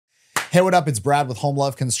Hey, what up? It's Brad with Home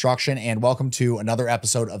Love Construction, and welcome to another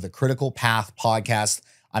episode of the Critical Path Podcast.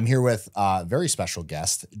 I'm here with a very special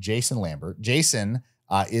guest, Jason Lambert. Jason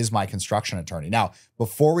is my construction attorney. Now,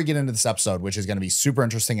 before we get into this episode, which is going to be super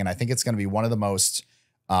interesting, and I think it's going to be one of the most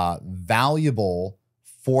valuable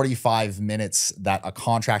 45 minutes that a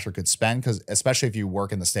contractor could spend, because especially if you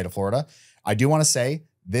work in the state of Florida, I do want to say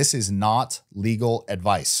this is not legal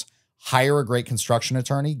advice. Hire a great construction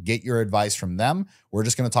attorney, get your advice from them. We're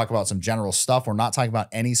just going to talk about some general stuff. We're not talking about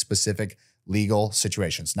any specific legal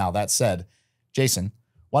situations. Now, that said, Jason,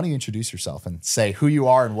 why don't you introduce yourself and say who you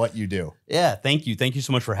are and what you do? Yeah, thank you. Thank you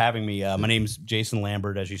so much for having me. My name's Jason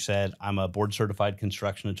Lambert, as you said. I'm a board-certified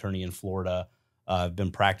construction attorney in Florida. I've been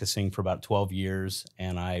practicing for about 12 years,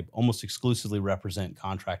 and I almost exclusively represent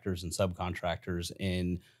contractors and subcontractors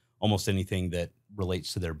in almost anything that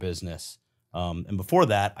relates to their business. And before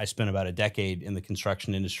that, I spent about a decade in the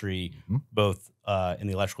construction industry, both in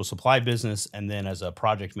the electrical supply business and then as a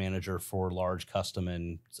project manager for large custom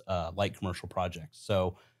and light commercial projects.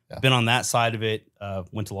 So been on that side of it,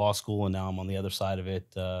 went to law school, and now I'm on the other side of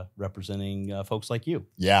it, representing folks like you.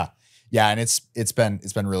 Yeah. And it's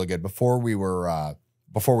been really good. Before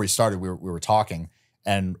we started, we were talking,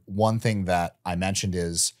 and one thing that I mentioned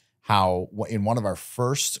is how in one of our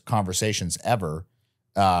first conversations ever,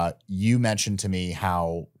 you mentioned to me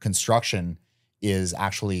how construction is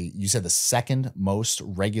actually, you said, the second most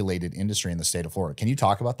regulated industry in the state of Florida. Can you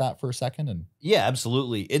talk about that for a second? And yeah,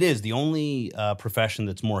 absolutely. It is. The only profession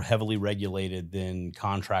that's more heavily regulated than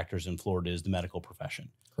contractors in Florida is the medical profession.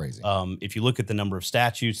 Crazy. If you look at the number of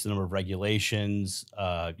statutes, the number of regulations,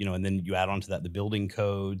 and then you add on to that the building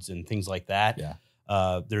codes and things like that. Yeah.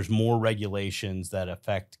 There's more regulations that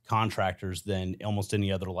affect contractors than almost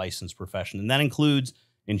any other licensed profession. And that includes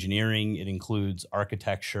engineering, it includes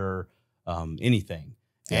architecture, anything.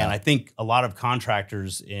 Yeah. And I think a lot of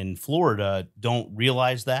contractors in Florida don't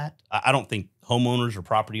realize that. I don't think homeowners or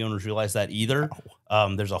property owners realize that either.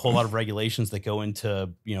 No. There's a whole lot of regulations that go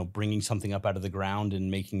into, bringing something up out of the ground and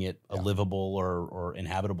making it a livable or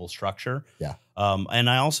inhabitable structure. Yeah. And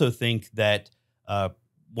I also think that,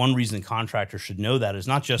 one reason contractors should know that is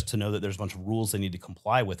not just to know that there's a bunch of rules they need to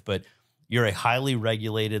comply with, but you're a highly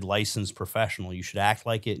regulated, licensed professional. You should act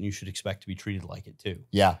like it, and you should expect to be treated like it too.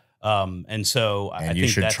 Yeah. And so I think you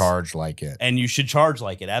should charge like it. And you should charge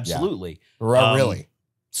like it. Absolutely. Yeah. Really.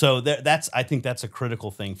 So I think that's a critical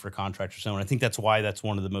thing for contractors. And I think that's why that's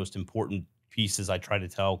one of the most important pieces I try to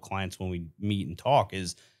tell clients when we meet and talk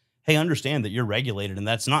is, hey, understand that you're regulated. And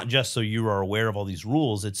that's not just so you are aware of all these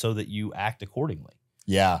rules. It's so that you act accordingly.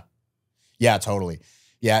 Yeah. Yeah, totally.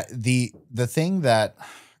 Yeah. The thing that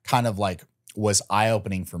kind of like was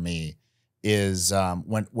eye-opening for me is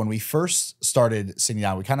when we first started sitting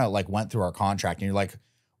down, we kind of like went through our contract, and you're like,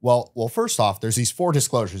 well, first off, there's these 4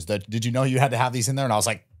 disclosures that, did you know you had to have these in there? And I was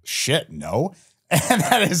like, shit, no. And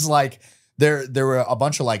that is like, there were a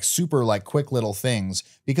bunch of like super like quick little things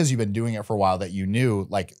because you've been doing it for a while that you knew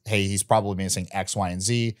like, hey, he's probably missing X, Y, and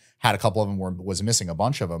Z. Had a couple of them was missing a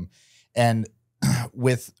bunch of them. And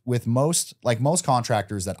with most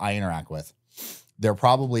contractors that I interact with, they're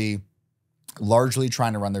probably largely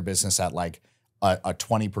trying to run their business at like a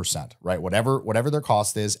 20%, right? Whatever their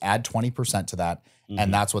cost is, add 20% to that,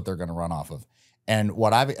 and that's what they're going to run off of. And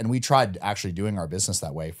we tried actually doing our business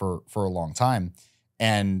that way for a long time.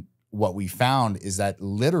 And what we found is that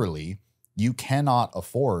literally you cannot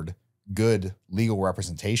afford good legal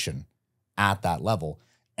representation at that level.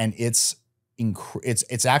 And it's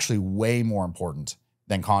actually way more important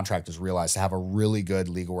than contractors realize to have a really good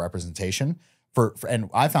legal representation and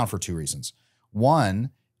I found for 2 reasons.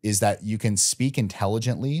 One is that you can speak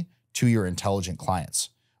intelligently to your intelligent clients.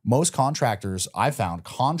 Most contractors I found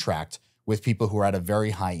contract with people who are at a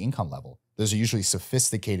very high income level. Those are usually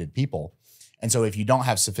sophisticated people. And so if you don't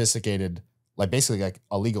have sophisticated, like basically like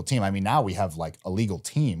a legal team, I mean, now we have like a legal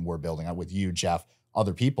team we're building up with you, Jeff,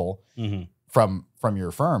 other people from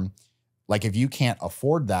your firm. Like if you can't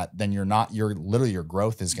afford that, then literally your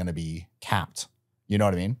growth is going to be capped. You know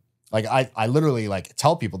what I mean? Like I literally like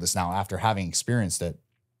tell people this now after having experienced it.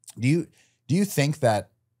 Do you think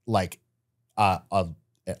that like I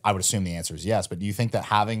would assume the answer is yes, but do you think that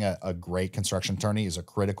having a great construction attorney is a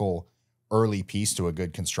critical early piece to a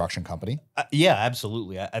good construction company? Yeah,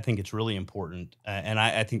 absolutely. I think it's really important. And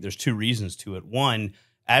I think there's 2 reasons to it. One,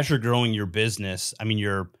 as you're growing your business, I mean,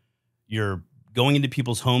 you're going into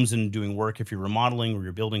people's homes and doing work. If you're remodeling or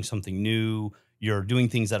you're building something new, you're doing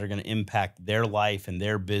things that are going to impact their life and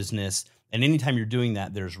their business. And anytime you're doing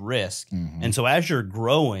that, there's risk. And so as you're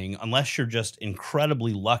growing, unless you're just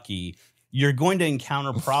incredibly lucky you're going to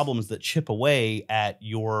encounter problems that chip away at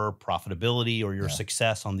your profitability or your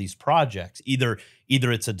success on these projects. Either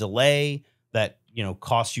it's a delay that, you know,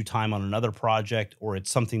 costs you time on another project, or it's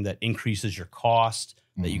something that increases your cost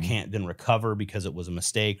that you can't then recover because it was a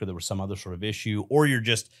mistake or there was some other sort of issue, or you're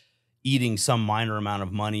just eating some minor amount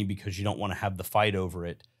of money because you don't want to have the fight over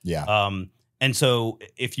it. Yeah. And so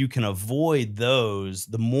if you can avoid those,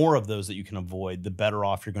 the more of those that you can avoid, the better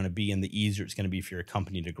off you're going to be and the easier it's going to be for your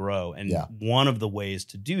company to grow. And one of the ways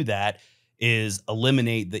to do that is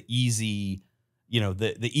eliminate the easy, you know,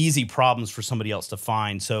 the easy problems for somebody else to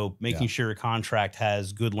find. So making sure your contract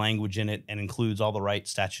has good language in it and includes all the right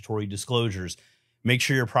statutory disclosures. Make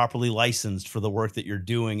sure you're properly licensed for the work that you're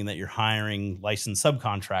doing and that you're hiring licensed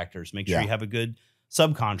subcontractors. Make sure you have a good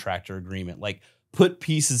subcontractor agreement. Like, put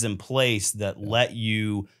pieces in place that let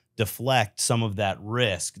you deflect some of that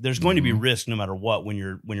risk. There's going to be risk no matter what when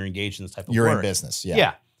you're engaged in this type of work. You're in business.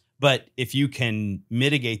 Yeah. But if you can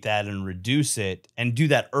mitigate that and reduce it and do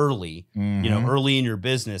that early, you know, early in your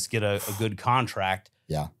business, get a good contract,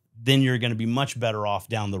 then you're going to be much better off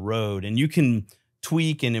down the road. And you can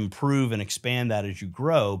tweak and improve and expand that as you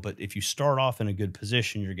grow. But if you start off in a good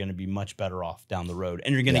position, you're going to be much better off down the road.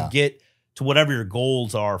 And you're going to get to whatever your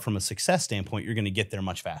goals are from a success standpoint, you're going to get there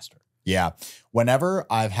much faster. Yeah. Whenever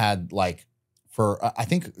I've had, like, I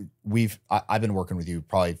think I've been working with you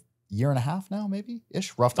probably a year and a half now, maybe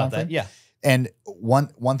ish, rough time frame. Yeah. And one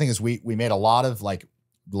thing is we made a lot of like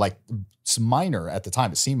some minor, at the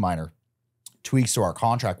time it seemed minor, tweaks to our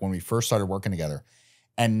contract when we first started working together.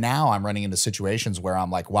 And now I'm running into situations where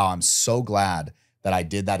I'm like, wow, I'm so glad that I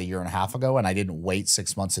did that a year and a half ago and I didn't wait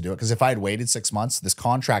 6 months to do it. Because if I had waited 6 months, this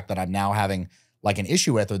contract that I'm now having like an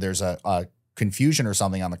issue with, or there's a confusion or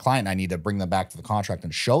something on the client, I need to bring them back to the contract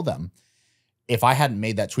and show them. If I hadn't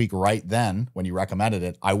made that tweak right then when you recommended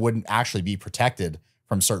it, I wouldn't actually be protected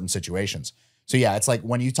from certain situations. So yeah, it's like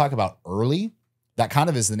when you talk about early, that kind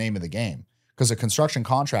of is the name of the game, because a construction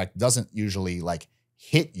contract doesn't usually like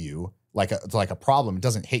hit you like a problem. It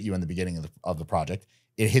doesn't hit you in the beginning of the project.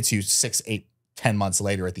 It hits you 6, 8, 10 months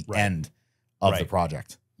later at the end of the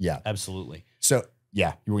project. Yeah, absolutely. So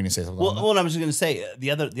yeah, you were going to say something. Well, I was going to say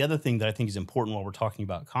the other thing that I think is important while we're talking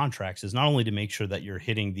about contracts is not only to make sure that you're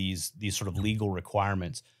hitting these sort of legal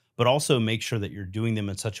requirements, but also make sure that you're doing them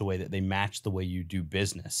in such a way that they match the way you do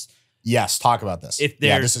business. Yes, talk about this.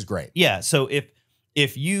 This is great. Yeah, so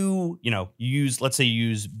if you use, let's say you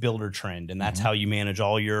use Builder Trend, and that's how you manage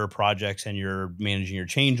all your projects, and you're managing your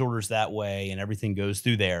change orders that way, and everything goes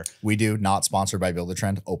through there. We do, not sponsored by Builder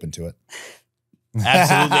Trend, open to it.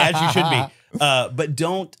 Absolutely, as you should be. But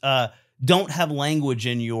don't have language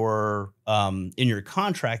in your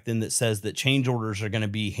contract then that says that change orders are going to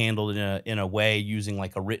be handled in a way using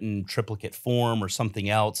like a written triplicate form or something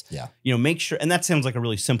else. Yeah. You know, make sure, and that sounds like a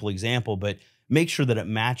really simple example, but make sure that it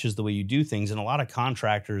matches the way you do things. And a lot of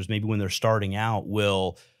contractors, maybe when they're starting out,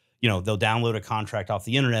 they'll download a contract off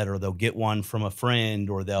the internet, or they'll get one from a friend,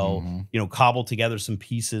 or they'll, cobble together some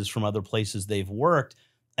pieces from other places they've worked.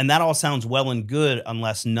 And that all sounds well and good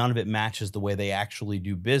unless none of it matches the way they actually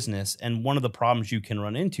do business. And one of the problems you can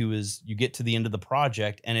run into is you get to the end of the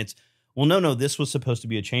project and it's, well, no, this was supposed to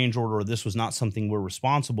be a change order, or this was not something we're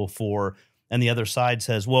responsible for. And the other side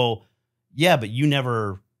says, well, yeah, but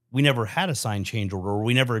we never had a signed change order, or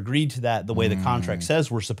we never agreed to that the way the contract says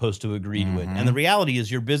we're supposed to agree to it. And the reality is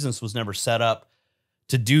your business was never set up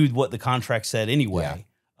to do what the contract said anyway. Yeah.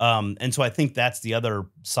 And so I think that's the other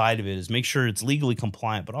side of it, is make sure it's legally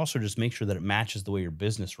compliant, but also just make sure that it matches the way your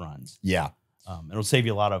business runs. Yeah. It'll save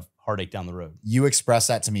you a lot of heartache down the road. You expressed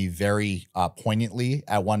that to me very poignantly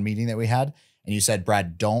at one meeting that we had. And you said,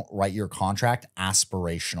 Brad, don't write your contract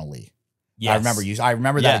aspirationally. Yes. I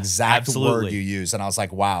remember that exact word you used. And I was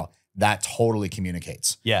like, wow, that totally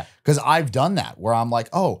communicates. Yeah. Because I've done that where I'm like,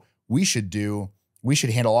 oh, we should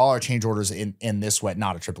handle all our change orders in this way,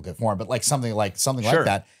 not a triplicate form, but like something like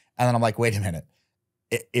that. And then I'm like, wait a minute.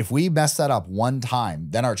 If we mess that up one time,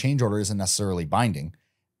 then our change order isn't necessarily binding.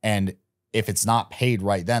 And if it's not paid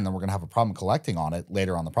right then we're going to have a problem collecting on it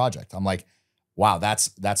later on the project. I'm like, wow, that's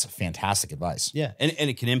fantastic advice. Yeah. And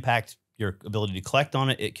it can impact your ability to collect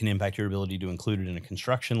on it. It can impact your ability to include it in a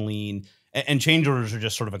construction lien. And change orders are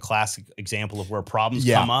just sort of a classic example of where problems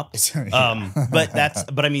come up.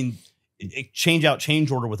 But I mean, change out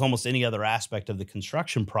change order with almost any other aspect of the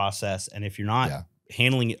construction process. And if you're not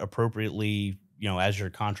handling it appropriately, as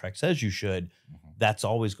your contract says you should, that's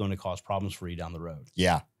always going to cause problems for you down the road.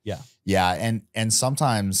 Yeah. Yeah. Yeah. And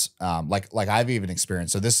sometimes, like I've even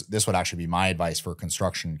experienced, so this would actually be my advice for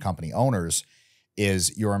construction company owners,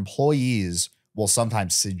 is your employees will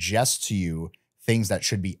sometimes suggest to you things that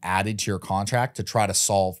should be added to your contract to try to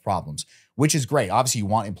solve problems, which is great. Obviously, you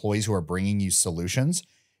want employees who are bringing you solutions.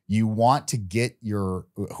 You want to get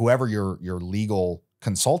whoever your legal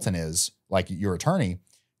consultant is, like your attorney,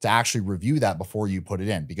 to actually review that before you put it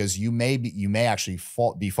in, because you may actually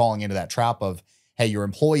be falling into that trap of, hey, your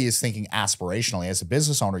employee is thinking aspirationally. As a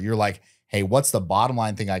business owner, you're like, hey, what's the bottom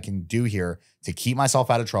line thing I can do here to keep myself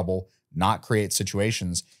out of trouble, not create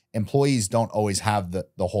situations? Employees don't always have the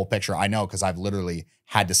whole picture. I know, because I've literally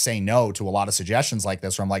had to say no to a lot of suggestions like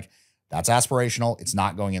this where I'm like, that's aspirational. It's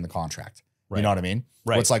not going in the contract. Right. You know what I mean?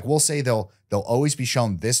 Right. It's like, we'll say they'll always be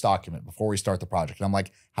shown this document before we start the project. And I'm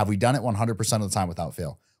like, have we done it 100% of the time without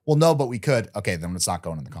fail? Well, no, but we could. Okay, then it's not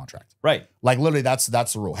going in the contract. Right. Like literally that's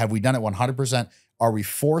the rule. Have we done it 100%? Are we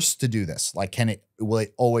forced to do this? Like, will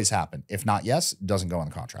it always happen? If not, yes, it doesn't go in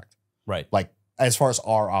the contract. Right. Like, as far as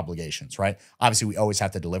our obligations, right? Obviously, we always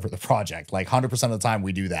have to deliver the project. Like 100% of the time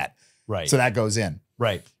we do that. Right. So that goes in.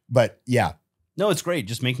 Right. But yeah. No, it's great.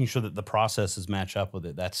 Just making sure that the processes match up with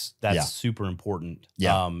it. That's super important.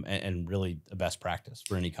 Yeah. And really a best practice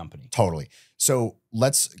for any company. Totally. So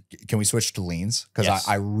can we switch to liens? Because yes.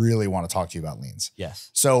 I really want to talk to you about liens. Yes.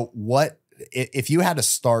 So if you had to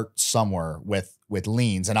start somewhere with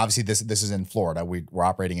liens, and obviously this is in Florida, we're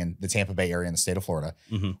operating in the Tampa Bay area in the state of Florida.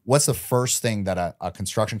 Mm-hmm. What's the first thing that a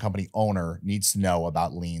construction company owner needs to know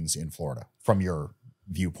about liens in Florida from your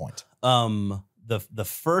viewpoint? The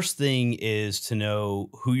first thing is to know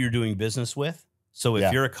who you're doing business with. So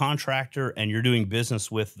if you're a contractor and you're doing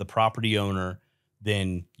business with the property owner,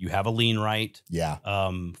 then you have a lien right. Yeah.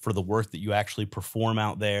 For the work that you actually perform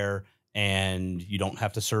out there, and you don't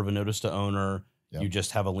have to serve a notice to owner. Yep. You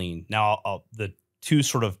just have a lien. Now, the two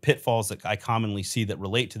sort of pitfalls that I commonly see that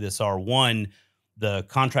relate to this are, one, the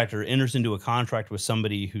contractor enters into a contract with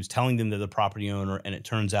somebody who's telling them they're the property owner, and it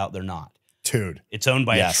turns out they're not. Dude, it's owned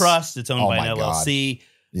by a trust. It's owned by an LLC.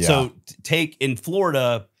 Yeah. So in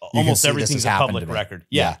Florida, almost everything's a public record.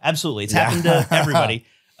 Yeah, absolutely. It's happened to everybody.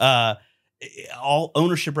 All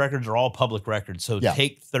ownership records are all public records. So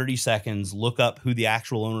take 30 seconds, look up who the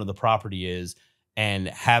actual owner of the property is, and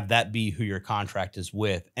have that be who your contract is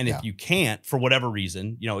with. And if you can't, for whatever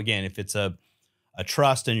reason, again, if it's a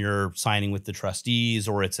trust and you're signing with the trustees,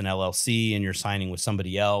 or it's an LLC and you're signing with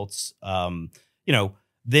somebody else,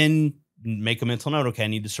 then make a mental note. Okay, I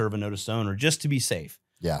need to serve a notice to owner just to be safe.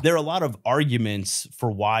 Yeah. There are a lot of arguments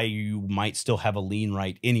for why you might still have a lien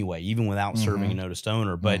right anyway, even without serving a notice to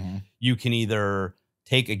owner. But you can either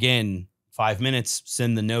take, again, 5 minutes,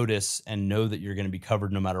 send the notice, and know that you're going to be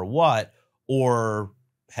covered no matter what, or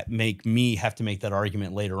make me have to make that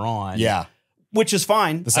argument later on. Yeah. Which is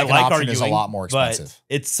fine. The second option is a lot more expensive.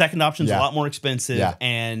 But second option is a lot more expensive,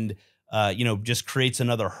 and just creates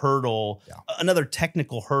another hurdle, another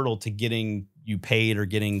technical hurdle to getting you paid or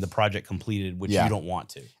getting the project completed, which you don't want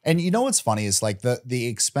to. And what's funny is like the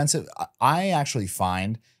expensive, I actually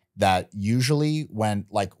find that usually when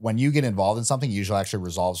you get involved in something, usually actually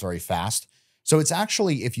resolves very fast. So it's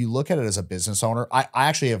actually, if you look at it as a business owner, I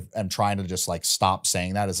actually am trying to just like stop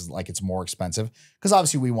saying that as like it's more expensive, because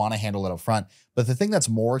obviously we want to handle it up front. But the thing that's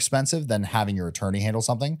more expensive than having your attorney handle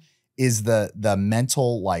something is the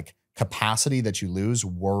mental capacity that you lose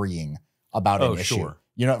worrying about an issue. Sure.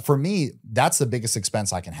 For me, that's the biggest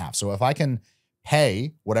expense I can have. So if I can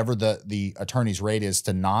pay whatever the attorney's rate is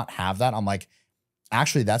to not have that, I'm like,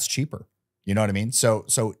 actually, that's cheaper. You know what I mean? So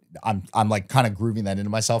I'm like kind of grooving that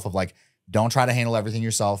into myself of like, don't try to handle everything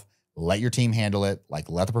yourself. Let your team handle it. Like,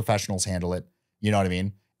 let the professionals handle it. You know what I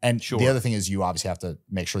mean? And the other thing is, you obviously have to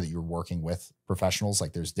make sure that you're working with professionals.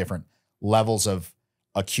 Like, there's different levels of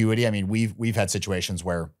acuity. I mean, we've had situations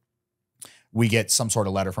where we get some sort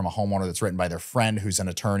of letter from a homeowner that's written by their friend who's an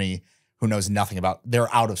attorney who knows nothing about,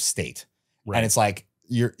 they're out of state. Right. And it's like,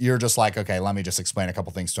 you're just like, okay, let me just explain a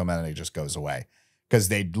couple things to them, and then it just goes away because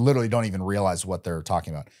they literally don't even realize what they're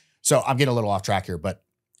talking about. So I'm getting a little off track here, but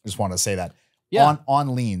I just wanted to say that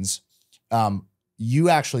on liens, you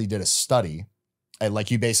actually did a study,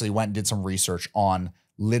 like you basically went and did some research on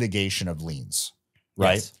litigation of liens,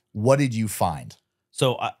 right? Yes. What did you find?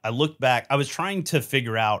 So I looked back. I was trying to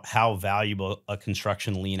figure out how valuable a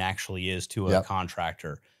construction lien actually is to a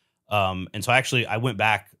contractor. And so I went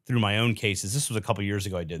back through my own cases. This was a couple years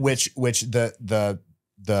ago I did this. Which the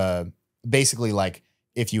basically, like,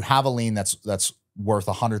 if you have a lien that's worth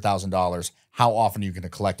 $100,000, how often are you going to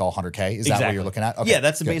collect all 100K? Is that what you're looking at? Okay, yeah,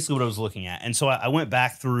 that's basically what I was looking at. And so I went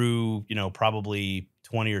back through, probably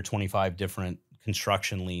 20 or 25 different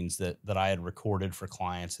construction liens that I had recorded for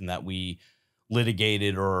clients and that we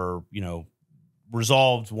litigated or,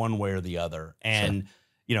 resolved one way or the other. And,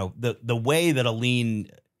 the way that a lien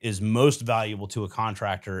is most valuable to a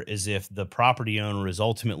contractor is if the property owner is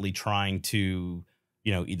ultimately trying to,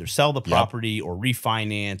 either sell the property or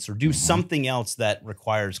refinance or do something else that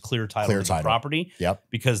requires clear title to the property. Yep.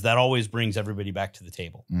 Because that always brings everybody back to the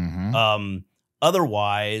table. Mm-hmm.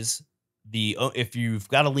 Otherwise, if you've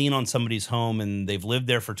got a lien on somebody's home and they've lived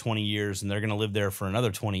there for 20 years and they're going to live there for another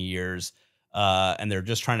 20 years, and they're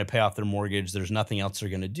just trying to pay off their mortgage, there's nothing else they're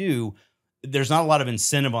going to do. There's not a lot of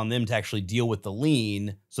incentive on them to actually deal with the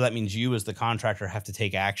lien. So that means you as the contractor have to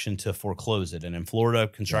take action to foreclose it. And in Florida,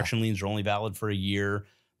 construction liens are only valid for a year.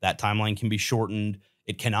 That timeline can be shortened.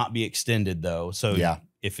 It cannot be extended though. So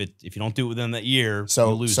if you don't do it within that year, you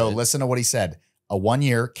lose it. Listen to what he said. A 1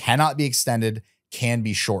 year cannot be extended, can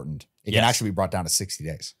be shortened. It can actually be brought down to 60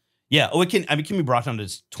 days. Yeah. Oh, it can be brought down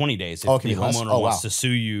to 20 days if the homeowner wants to sue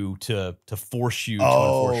you to force you to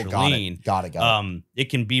enforce your lien. Got it. It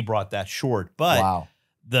can be brought that short. But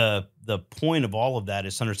the point of all of that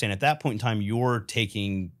is to understand at that point in time,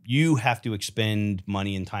 you have to expend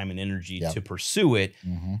money and time and energy to pursue it.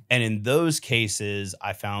 And in those cases,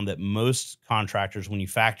 I found that most contractors, when you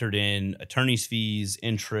factored in attorney's fees,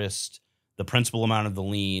 interest, the principal amount of the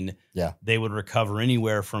lien, they would recover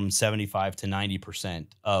anywhere from 75 to 90%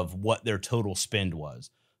 of what their total spend was.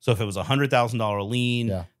 So if it was a $100,000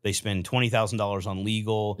 lien, they spend $20,000 on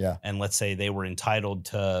legal, and let's say they were entitled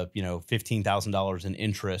to $15,000 in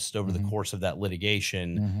interest over the course of that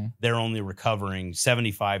litigation, they're only recovering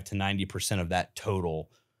 75 to 90% of that total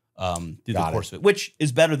through the course of it, which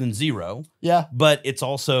is better than zero. Yeah, but it's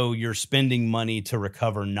also you're spending money to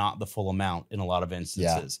recover not the full amount in a lot of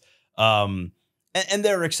instances. And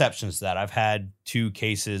there are exceptions to that. I've had 2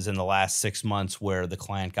 cases in the last 6 months where the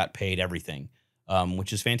client got paid everything,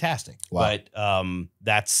 which is fantastic. Wow. But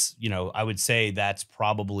that's, I would say that's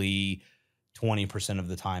probably 20% of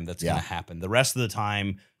the time that's going to happen. The rest of the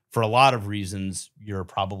time, for a lot of reasons, you're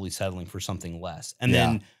probably settling for something less. And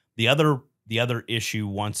then the other issue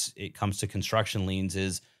once it comes to construction liens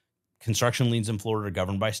is construction liens in Florida are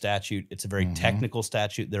governed by statute. It's a very technical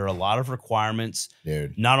statute. There are a lot of requirements,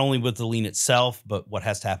 not only with the lien itself, but what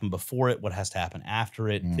has to happen before it, what has to happen after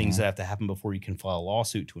it, things that have to happen before you can file a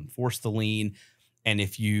lawsuit to enforce the lien. And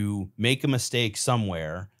if you make a mistake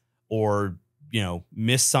somewhere or,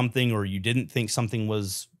 miss something, or you didn't think something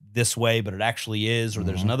was this way, but it actually is, or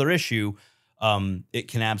there's another issue, it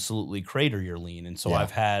can absolutely crater your lien. And so I've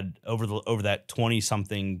had over that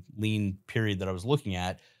 20-something lien period that I was looking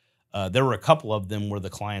at, there were a couple of them where the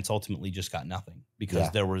clients ultimately just got nothing because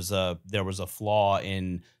there was a flaw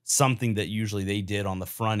in something that usually they did on the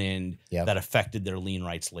front end that affected their lien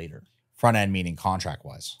rights later. Front end meaning contract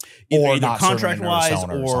wise, or either contract wise,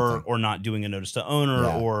 or not doing a notice to owner,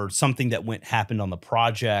 or something that happened on the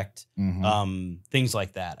project, things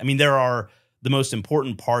like that. I mean, there are the most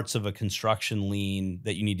important parts of a construction lien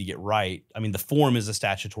that you need to get right. I mean, the form is a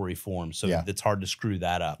statutory form, so it's hard to screw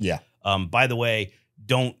that up. By the way,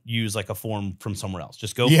 don't use like a form from somewhere else.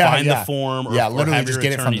 Just go find the form, or literally have just your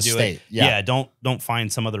get it from the state. Don't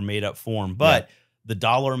find some other made up form. But the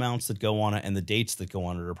dollar amounts that go on it and the dates that go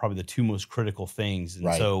on it are probably the 2 most critical things. And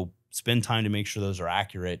so spend time to make sure those are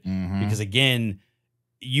accurate, because again,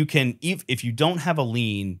 you can, if you don't have a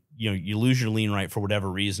lien, you lose your lien right for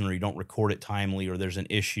whatever reason, or you don't record it timely, or there's an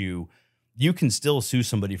issue, you can still sue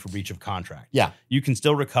somebody for breach of contract. You can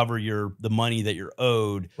still recover the money that you're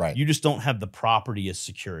owed. You just don't have the property as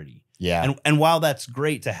security. And while that's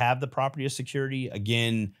great to have the property as security,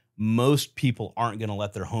 again, most people aren't going to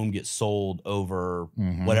let their home get sold over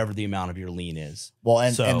whatever the amount of your lien is. Well,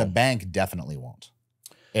 and the bank definitely won't.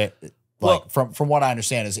 From what I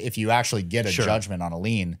understand is if you actually get a judgment on a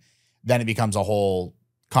lien, then it becomes a whole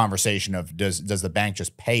conversation of does the bank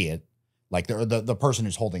just pay it, like the person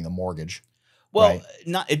who's holding the mortgage. Well,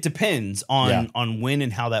 it depends on when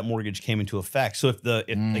and how that mortgage came into effect. So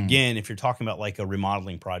again, if you're talking about like a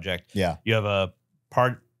remodeling project, you have a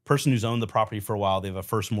person who's owned the property for a while, they have a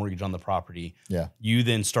first mortgage on the property. You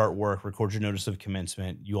then start work, record your notice of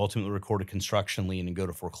commencement. You ultimately record a construction lien and go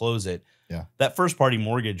to foreclose it. That first party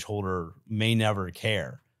mortgage holder may never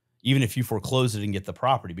care, even if you foreclose it and get the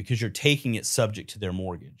property, because you're taking it subject to their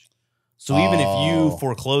mortgage. So even if you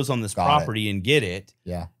foreclose on this property and get it,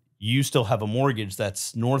 you still have a mortgage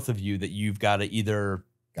that's north of you that you've got to either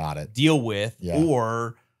deal with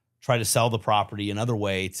or try to sell the property another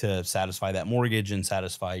way to satisfy that mortgage and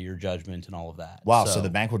satisfy your judgment and all of that. Wow. So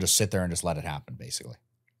the bank will just sit there and just let it happen, basically.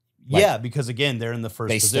 Because again, they're in the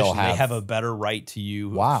first position. They have a better right to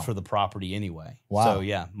you for the property anyway. So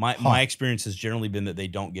my experience has generally been that they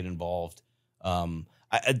don't get involved.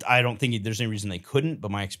 I don't think there's any reason they couldn't,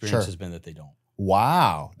 but my experience has been that they don't.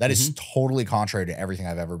 Wow. That is totally contrary to everything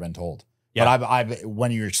I've ever been told. Yeah. But I've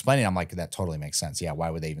when you're explaining, I'm like, that totally makes sense. Yeah. Why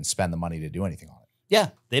would they even spend the money to do anything on it? Yeah,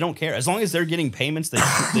 they don't care. As long as they're getting payments,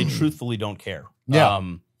 they truthfully don't care. Yeah.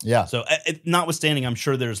 Yeah. So notwithstanding, I'm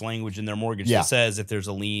sure there's language in their mortgage that says if there's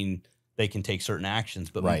a lien, they can take certain actions.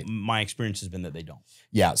 But my experience has been that they don't.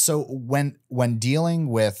 Yeah. So when dealing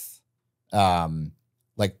with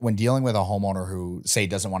when dealing with a homeowner who say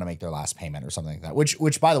doesn't want to make their last payment or something like that,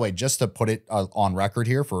 which by the way, just to put it on record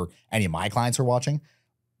here for any of my clients who are watching,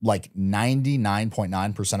 like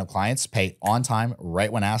 99.9% of clients pay on time,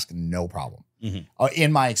 right when asked, no problem.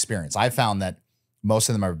 In my experience, I found that most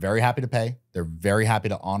of them are very happy to pay. They're very happy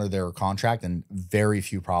to honor their contract and very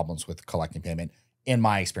few problems with collecting payment. In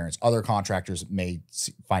my experience, other contractors may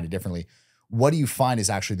find it differently. What do you find is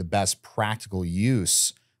actually the best practical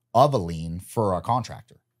use of a lien for a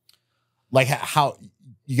contractor? Like how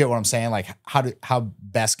you get what I'm saying? Like how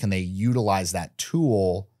best can they utilize that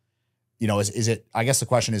tool? You know, is it, I guess the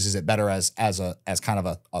question is it better as kind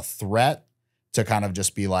of a threat to kind of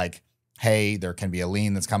just be like, hey, there can be a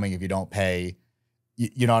lien that's coming if you don't pay.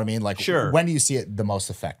 You know what I mean? Like, sure. When do you see it the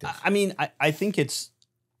most effective? I mean, I think it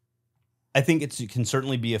can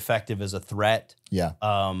certainly be effective as a threat. Yeah.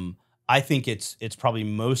 I think it's probably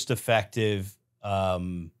most effective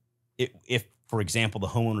if, for example, the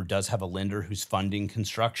homeowner does have a lender who's funding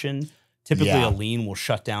construction. Typically, a lien will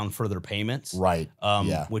shut down further payments, right?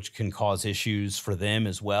 Which can cause issues for them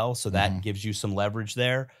as well. So that gives you some leverage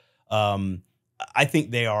there. I think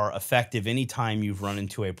they are effective anytime you've run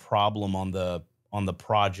into a problem on the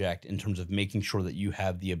project in terms of making sure that you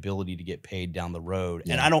have the ability to get paid down the road.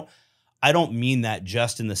 Yeah. And I don't mean that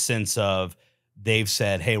just in the sense of they've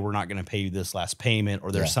said, hey, we're not going to pay you this last payment,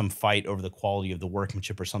 or there's some fight over the quality of the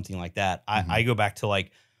workmanship or something like that. I go back to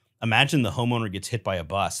like, imagine the homeowner gets hit by a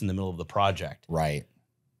bus in the middle of the project. Right.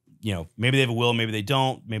 You know, maybe they have a will, maybe they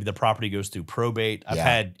don't. Maybe the property goes through probate.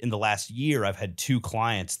 In the last year, I've had 2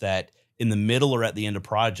 clients that in the middle or at the end of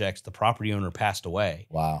projects, the property owner passed away.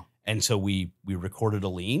 Wow. And so we recorded a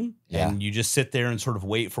lien, and you just sit there and sort of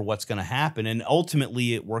wait for what's going to happen. And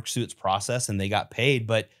ultimately it works through its process and they got paid.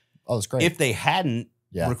 But that's great. If they hadn't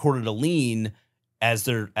recorded a lien as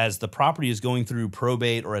the property is going through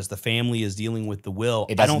probate or as the family is dealing with the will,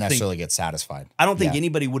 it doesn't necessarily get satisfied. I don't think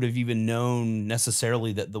anybody would have even known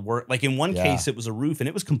necessarily that the work, like in one case, it was a roof and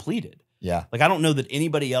it was completed. Yeah. Like I don't know that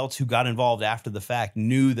anybody else who got involved after the fact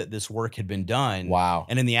knew that this work had been done. Wow.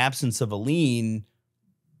 And in the absence of a lien,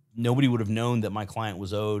 nobody would have known that my client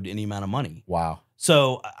was owed any amount of money. Wow.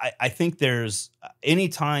 So I think there's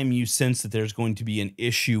anytime you sense that there's going to be an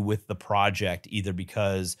issue with the project, either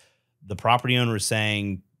because the property owner is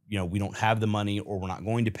saying, you know, we don't have the money or we're not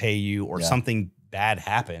going to pay you or something bad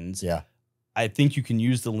happens. Yeah. I think you can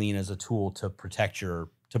use the lien as a tool to protect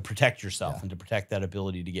yourself and to protect that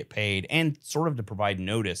ability to get paid and sort of to provide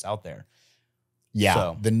notice out there. Yeah.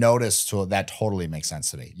 So, the notice tool, that totally makes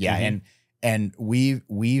sense to me. Yeah. And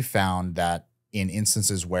we found that in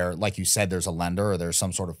instances where, like you said, there's a lender or there's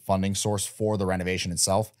some sort of funding source for the renovation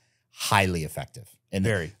itself, highly effective.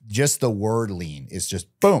 And just the word lien is just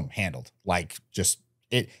boom, handled. Like just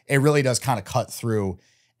it really does kind of cut through.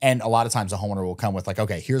 And a lot of times the homeowner will come with like,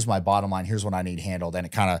 okay, here's my bottom line. Here's what I need handled. And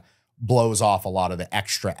it kind of blows off a lot of the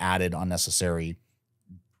extra added unnecessary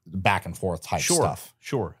back and forth type stuff.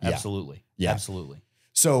 Sure. Absolutely. Yeah. Absolutely.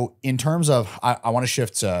 So in terms of, I want to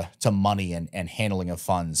shift to money and handling of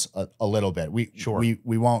funds a little bit. We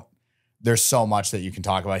won't, there's so much that you can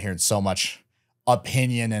talk about here and so much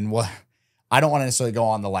opinion and what, I don't want to necessarily go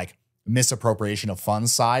on the like misappropriation of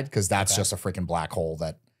funds side, because that's just a freaking black hole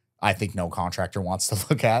that I think no contractor wants to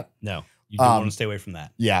look at. No, you do want to stay away from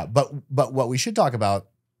that. Yeah. But what we should talk about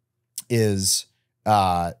is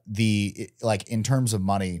like in terms of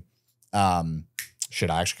money, shit,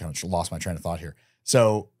 I actually kind of lost my train of thought here.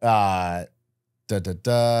 So, Well,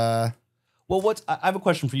 I have a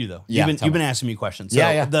question for you though. Yeah, you've been asking me questions.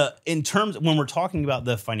 So in terms when we're talking about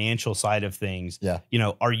the financial side of things, you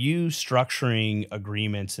know, are you structuring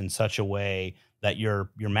agreements in such a way that you're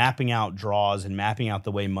mapping out draws and mapping out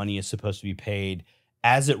the way money is supposed to be paid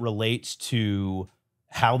as it relates to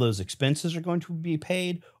how those expenses are going to be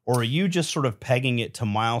paid, or are you just sort of pegging it to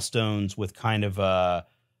milestones with kind of not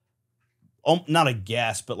a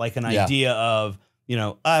guess, but like an idea of, you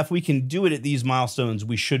know, if we can do it at these milestones,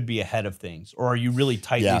 we should be ahead of things? Or are you really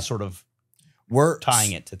tightly sort of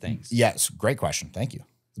tying it to things? Yes. Great question. Thank you.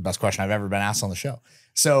 The best question I've ever been asked on the show.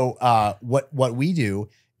 So what we do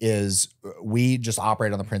is we just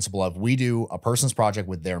operate on the principle of we do a person's project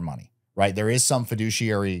with their money, right? There is some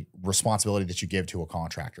fiduciary responsibility that you give to a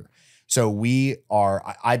contractor. So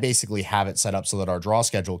I basically have it set up so that our draw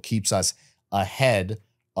schedule keeps us ahead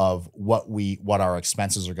of what our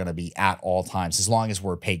expenses are going to be at all times, as long as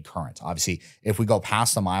we're paid current. Obviously, if we go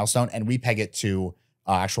past the milestone, and we peg it to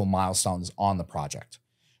actual milestones on the project.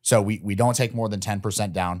 So we don't take more than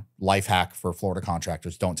 10% down. Life hack for Florida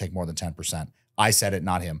contractors: don't take more than 10%. I said it,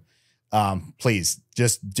 not him. Please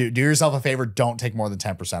just do yourself a favor. Don't take more than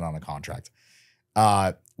 10% on a contract.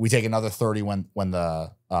 We take another 30 when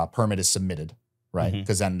the permit is submitted, right?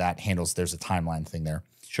 Because then that handles, there's a timeline thing there.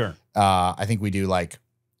 Sure. I think we do like,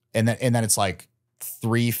 and then it's like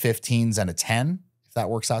 3 15s and a 10, if that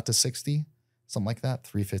works out to 60, something like that.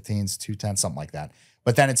 3 15s, 2 10s, something like that.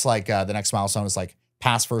 But then it's like the next milestone is like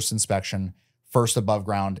pass first inspection, first above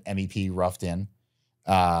ground MEP roughed in,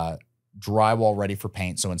 drywall ready for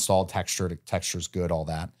paint, so installed texture's good, all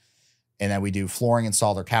that. And then we do flooring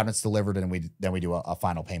installed or cabinets delivered, and we do a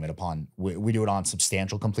final payment upon, we do it on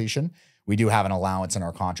substantial completion. We do have an allowance in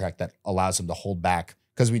our contract that allows them to hold back,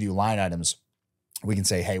 because we do line items. We can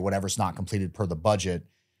say, hey, whatever's not completed per the budget,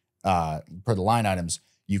 per the line items,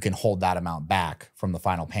 you can hold that amount back from the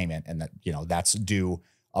final payment, and that, you know, that's due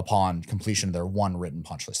upon completion of their one written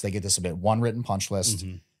punch list. They get to submit one written punch list.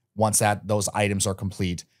 Once those items are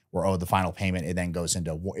complete, we're owed the final payment. It then goes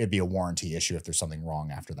into, it'd be a warranty issue if there's something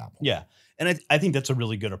wrong after that point. Yeah. And I think that's a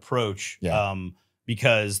really good approach. Yeah.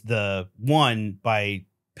 Because by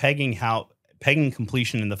pegging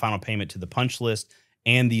completion and the final payment to the punch list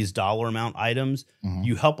and these dollar amount items,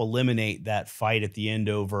 you help eliminate that fight at the end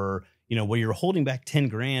over, you know, where you're holding back 10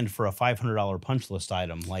 grand for a $500 punch list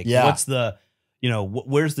item. Like, what's the, you know,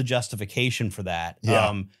 where's the justification for that?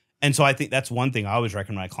 Yeah. And so I think that's one thing I always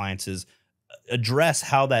recommend my clients is address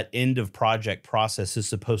how that end of project process is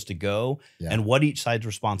supposed to go, and what each side's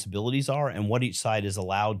responsibilities are, and what each side is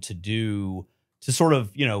allowed to do to sort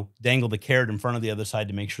of, you know, dangle the carrot in front of the other side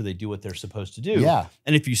to make sure they do what they're supposed to do. Yeah.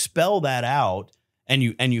 And if you spell that out and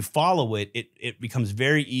you follow it, it becomes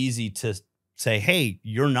very easy to say, hey,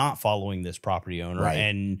 you're not following this property owner,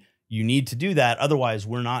 and you need to do that. Otherwise,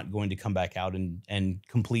 we're not going to come back out and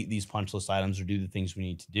complete these punch list items or do the things we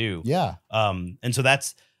need to do. Yeah. And so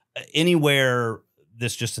that's anywhere,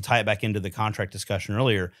 this just to tie it back into the contract discussion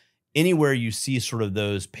earlier, anywhere you see sort of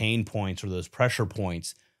those pain points or those pressure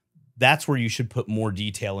points, that's where you should put more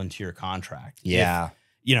detail into your contract. Yeah. If,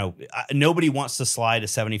 you know, nobody wants to slide a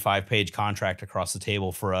 75-page contract across the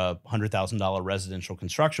table for a $100,000 residential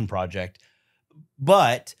construction project.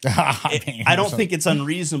 But I don't think it's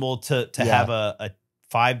unreasonable to have a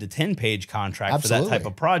 5 to 10-page contract for that type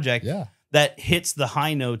of project that hits the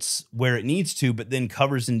high notes where it needs to, but then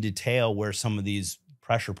covers in detail where some of these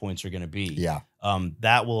pressure points are going to be. Yeah.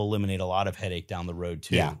 That will eliminate a lot of headache down the road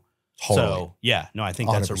too. Yeah. Totally. So I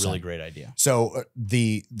think that's 100%. A really great idea. So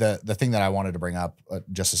the thing that I wanted to bring up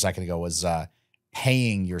just a second ago was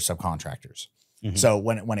paying your subcontractors. So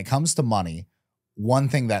when it comes to money, one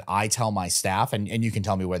thing that I tell my staff, and you can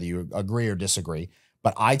tell me whether you agree or disagree,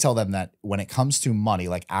 but I tell them that when it comes to money,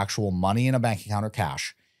 like actual money in a bank account or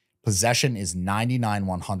cash, possession is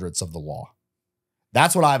 99/100ths of the law.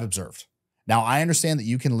 That's what I've observed. Now, I understand that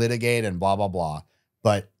you can litigate and blah, blah, blah,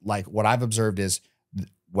 but like what I've observed is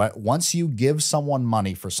once you give someone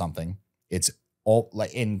money for something, it's all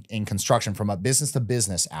like in construction, from a business to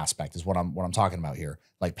business aspect is what I'm talking about here,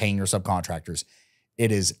 like paying your subcontractors.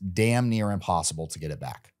 It is damn near impossible to get it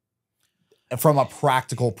back. From a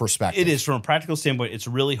practical perspective. It is, from a practical standpoint, it's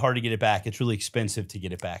really hard to get it back. It's really expensive to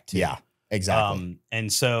get it back too. Yeah, exactly.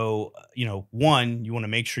 And so, you know, one, you want to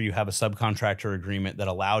make sure you have a subcontractor agreement that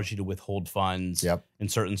allows you to withhold funds in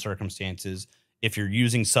certain circumstances. If you're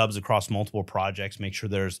using subs across multiple projects, make sure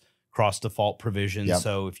there's cross default provisions.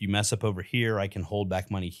 So if you mess up over here, I can hold back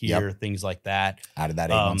money here, things like that. Added that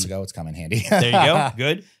 8 months ago. It's come in handy. There you go.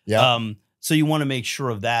 Good. Yeah. So you want to make sure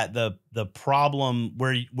of that. The problem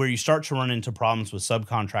where you start to run into problems with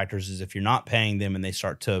subcontractors is if you're not paying them and they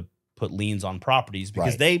start to put liens on properties,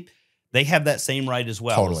 because they have that same right as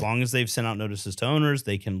well. As long as they've sent out notices to owners,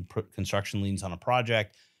 they can put construction liens on a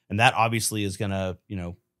project, and that obviously is going to, you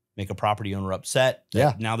know, make a property owner upset.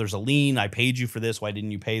 Now there's a lien. I paid you for this. Why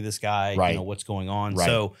didn't you pay this guy? You know, what's going on?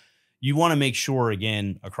 So you want to make sure,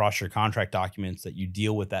 again, across your contract documents, that you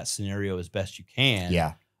deal with that scenario as best you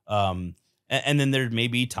can. And then there may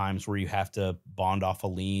be times where you have to bond off a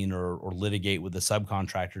lien or litigate with the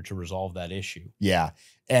subcontractor to resolve that issue. Yeah.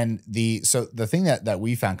 And the thing that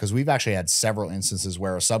we found, because we've actually had several instances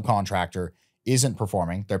where a subcontractor isn't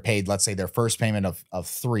performing. They're paid, let's say, their first payment of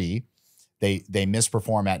 3. They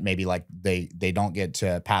misperform at maybe like they don't get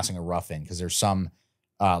to passing a rough in because there's some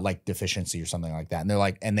like deficiency or something like that. And they're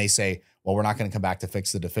like, and they say, well, we're not going to come back to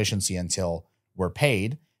fix the deficiency until we're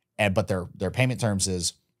paid. But their payment terms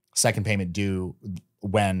is second payment due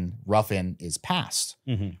when rough-in is passed.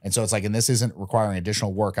 Mhm. And so it's like, and this isn't requiring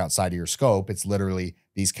additional work outside of your scope. It's literally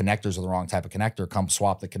these connectors are the wrong type of connector. Come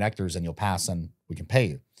swap the connectors and you'll pass and we can pay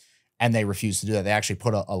you. And they refuse to do that. They actually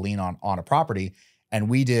put a lien on a property. And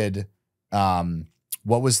we did,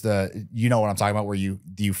 what was you know what I'm talking about, where you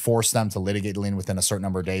force them to litigate the lien within a certain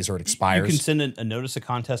number of days or it expires? You can send a notice of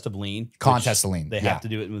contest of lien. Contest of lien. They have to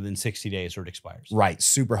do it within 60 days or it expires. Right.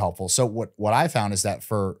 Super helpful. So what I found is that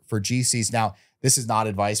for GCs, now this is not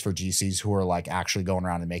advice for GCs who are like actually going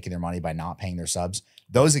around and making their money by not paying their subs.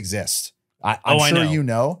 Those exist. I'm sure you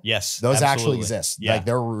know. Yes. Those absolutely. actually exist. Yeah. Like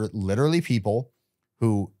there are literally people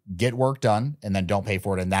who get work done and then don't pay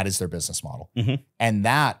for it. And that is their business model. Mhm. And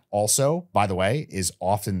that also, by the way, is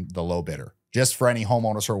often the low bidder. Just for any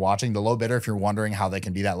homeowners who are watching, the low bidder, if you're wondering how they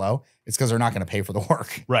can be that low, it's because they're not going to pay for the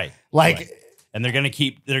work. Right. Like, right. And they're going to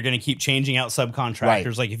keep changing out subcontractors.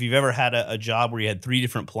 Right. Like if you've ever had a job where you had 3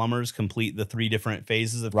 different plumbers complete the 3 different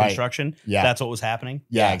phases of Right. construction, Yeah. that's what was happening.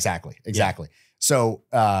 Yeah, exactly. Exactly. So,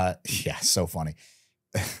 yeah, so funny.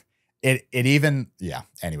 It even, yeah.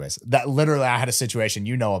 Anyways, that literally, I had a situation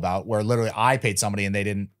you know about where literally I paid somebody and they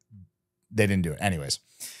didn't do it. Anyways,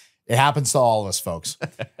 it happens to all of us, folks.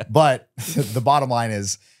 But the bottom line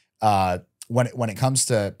is, when it comes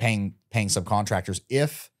to paying subcontractors,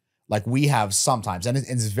 if like we have sometimes, and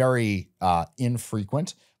it's very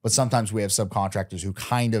infrequent, but sometimes we have subcontractors who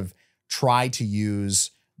kind of try to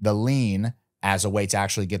use the lien as a way to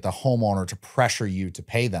actually get the homeowner to pressure you to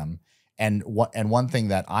pay them. And one thing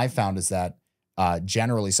that I found is that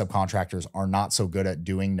generally subcontractors are not so good at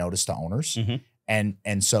doing notice to owners. Mhm.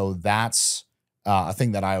 And so that's a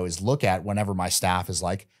thing that I always look at whenever my staff is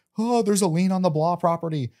like, oh, there's a lien on the blah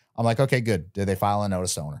property. I'm like, okay, good. Did they file a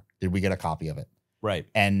notice to owner? Did we get a copy of it? Right.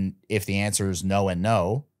 And if the answer is no and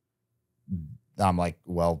no, I'm like,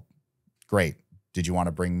 well, great. Did you want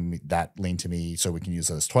to bring that lien to me so we can use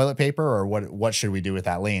it as toilet paper, or what should we do with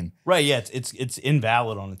that lien? Right. Yeah. It's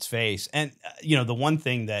invalid on its face. And the one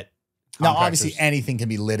thing that now, obviously anything can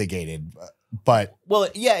be litigated, but well,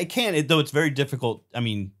 yeah, it can, though it's very difficult. I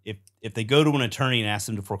mean, if they go to an attorney and ask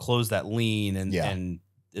them to foreclose that lien and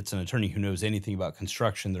it's an attorney who knows anything about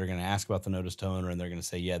construction, they're going to ask about the notice to owner and they're going to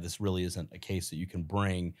say, yeah, this really isn't a case that you can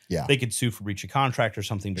bring. Yeah. They could sue for breach of contract or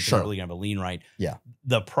something, but they're not really going to have a lien right. Yeah.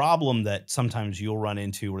 The problem that sometimes you'll run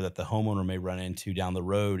into, or that the homeowner may run into down the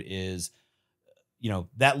road, is,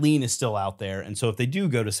 that lien is still out there. And so if they do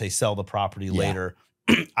go to say sell the property later,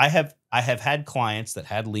 I have had clients that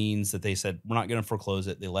had liens that they said, we're not going to foreclose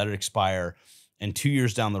it. They let it expire. And 2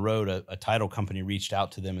 years down the road, a title company reached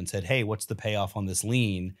out to them and said, hey, what's the payoff on this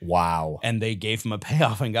lien? Wow. And they gave them a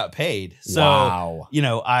payoff and got paid. So, wow.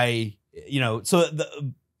 So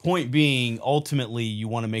the point being, ultimately, you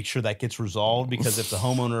want to make sure that gets resolved, because if the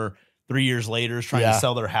homeowner 3 years later is trying to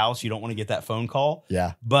sell their house, you don't want to get that phone call.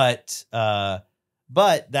 Yeah. But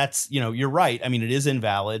that's, you're right. I mean, it is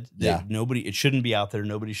invalid. Yeah. It shouldn't be out there.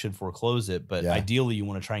 Nobody should foreclose it. But ideally, you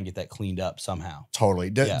want to try and get that cleaned up somehow. Totally.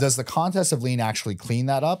 Does the contest of lien actually clean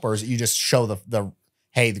that up? Or is it you just show the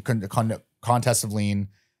contest of lien,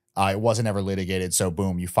 it wasn't ever litigated, so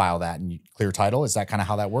boom, you file that and you clear title? Is that kind of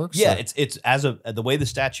how that works? Yeah, it's the way the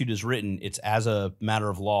statute is written, it's as a matter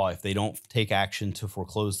of law. If they don't take action to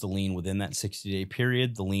foreclose the lien within that 60-day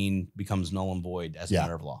period, the lien becomes null and void as a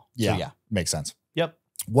matter of law. Yeah. So, yeah. Makes sense. Yep.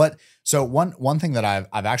 So one thing that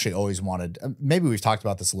I've actually always wanted, maybe we've talked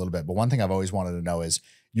about this a little bit, but one thing I've always wanted to know is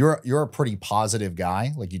you're a pretty positive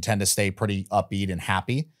guy. Like you tend to stay pretty upbeat and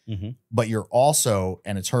happy, but you're also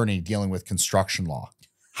an attorney dealing with construction law.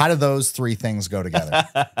 How do those 3 things go together?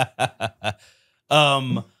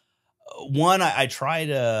 One, I try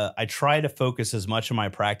to focus as much of my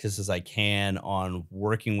practice as I can on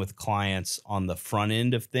working with clients on the front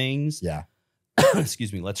end of things. Yeah.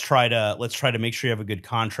 Excuse me. Let's try to make sure you have a good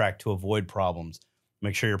contract to avoid problems.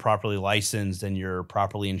 Make sure you're properly licensed and you're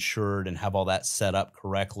properly insured and have all that set up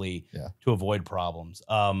correctly to avoid problems.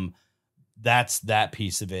 That's that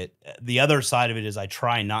piece of it. The other side of it is I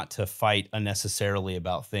try not to fight unnecessarily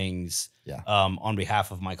about things on behalf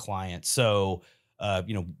of my clients. So,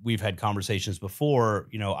 we've had conversations before.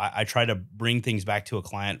 I try to bring things back to a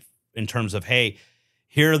client in terms of, hey,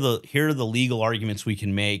 here are the legal arguments we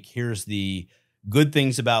can make. Here's the good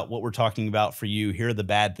things about what we're talking about for you. Here are the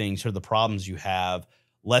bad things. Here are the problems you have.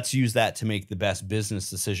 Let's use that to make the best business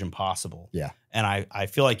decision possible. Yeah. And I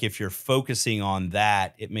feel like if you're focusing on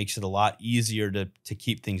that, it makes it a lot easier to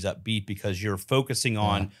keep things upbeat, because you're focusing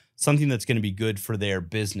on something that's going to be good for their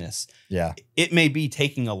business. Yeah. It may be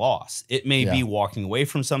taking a loss. It may be walking away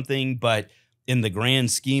from something, but in the grand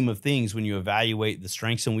scheme of things, when you evaluate the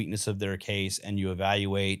strengths and weaknesses of their case and you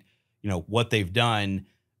evaluate, what they've done,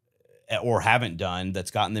 or haven't done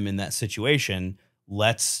that's gotten them in that situation.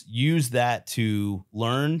 Let's use that to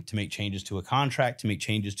learn, to make changes to a contract, to make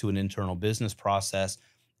changes to an internal business process,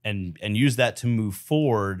 and use that to move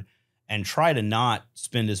forward and try to not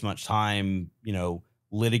spend as much time,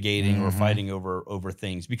 litigating or fighting over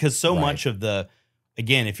things. Because so much of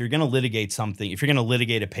again, if you're going to litigate something, if you're going to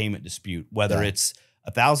litigate a payment dispute, whether it's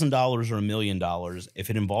 $1,000 or $1 million, if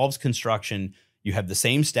it involves construction, you have the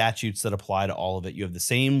same statutes that apply to all of it. You have the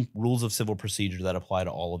same rules of civil procedure that apply to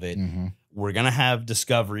all of it. We're going to have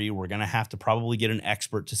discovery. We're going to have to probably get an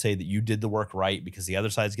expert to say that you did the work right, because the other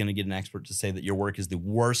side's going to get an expert to say that your work is the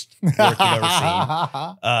worst work you've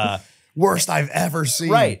ever seen. Worst I've ever seen.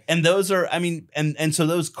 Right. And those are, and so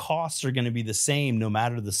those costs are going to be the same no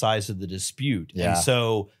matter the size of the dispute. Yeah. And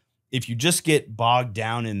so if you just get bogged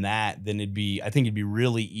down in that, then I think it'd be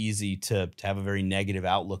really easy to have a very negative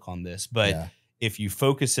outlook on this. But if you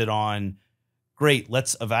focus it on, great,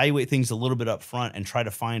 let's evaluate things a little bit up front and try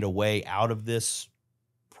to find a way out of this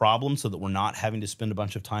problem so that we're not having to spend a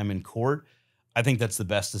bunch of time in court, I think that's the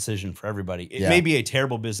best decision for everybody. It may be a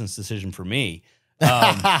terrible business decision for me,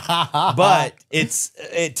 but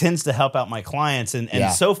it tends to help out my clients.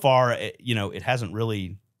 And so far, it hasn't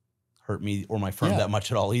really hurt me or my firm that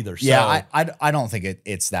much at all either. So, yeah, I don't think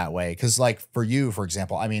it's that way. Because like for you, for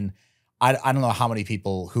example, I don't know how many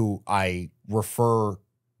people who I refer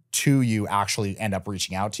to you actually end up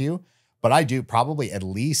reaching out to you, but I do probably at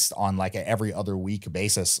least on like a every other week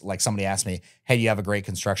basis. Like somebody asks me, hey, do you have a great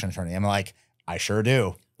construction attorney? I'm like, I sure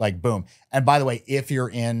do. Like, boom. And by the way, if you're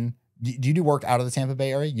do you do work out of the Tampa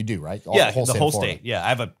Bay area? You do, right? The whole state. Yeah. I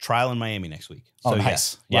have a trial in Miami next week. So,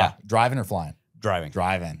 nice. Yeah. Wow. Driving or flying? Driving.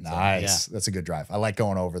 Nice. That's a good drive. I like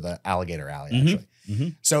going over the alligator alley,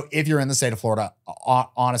 actually. So if you're in the state of Florida,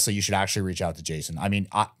 honestly, you should actually reach out to Jason.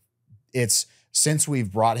 It's since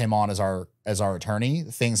we've brought him on as our attorney,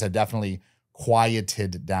 things have definitely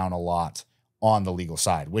quieted down a lot on the legal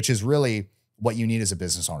side, which is really what you need as a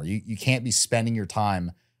business owner. You can't be spending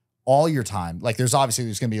all your time. Like there's going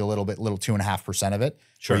to be a little 2.5% of it.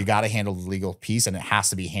 Sure. Where you got to handle the legal piece, and it has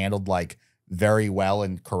to be handled like very well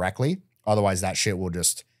and correctly. Otherwise that shit will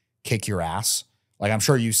just kick your ass. Like I'm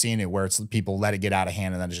sure you've seen it where it's people let it get out of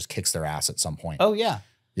hand and then it just kicks their ass at some point. Oh yeah.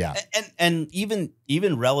 Yeah. And even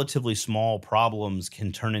relatively small problems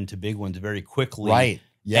can turn into big ones very quickly. Right.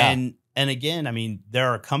 Yeah. And again, there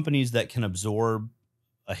are companies that can absorb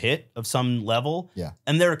a hit of some level. Yeah.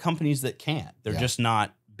 And there are companies that can't. They're just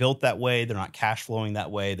not built that way. They're not cash flowing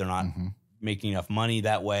that way. They're not making enough money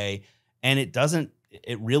that way. And it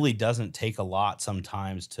really doesn't take a lot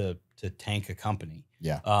sometimes to tank a company.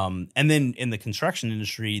 Yeah. And then in the construction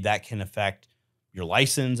industry, that can affect your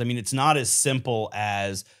license. It's not as simple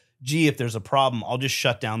as, gee, if there's a problem, I'll just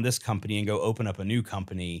shut down this company and go open up a new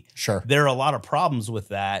company. Sure. There are a lot of problems with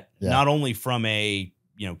that, not only from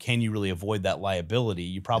can you really avoid that liability?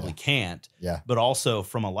 You probably can't. Yeah. But also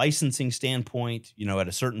from a licensing standpoint, at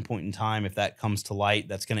a certain point in time, if that comes to light,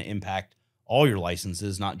 that's going to impact all your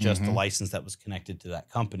licenses, not just the license that was connected to that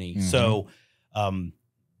company. So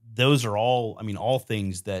those are all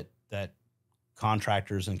things that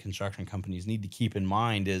contractors and construction companies need to keep in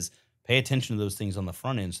mind is pay attention to those things on the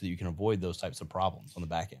front end so that you can avoid those types of problems on the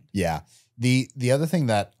back end. Yeah. The other thing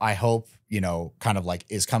that I hope, kind of like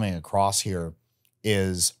is coming across here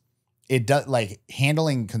is it does like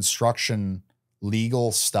handling construction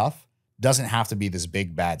legal stuff doesn't have to be this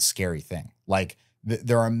big, bad, scary thing. Like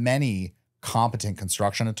there are many competent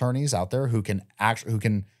construction attorneys out there who can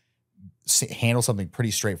handle something pretty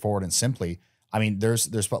straightforward and simply.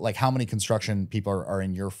 There's like how many construction people are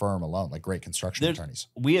in your firm alone? Like great construction attorneys.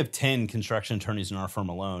 We have 10 construction attorneys in our firm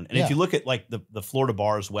alone. And if you look at like the Florida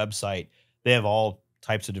Bar's website, they have all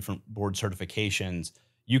types of different board certifications.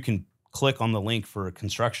 You can click on the link for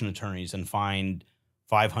construction attorneys and find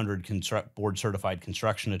 500 board certified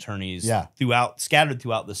construction attorneys scattered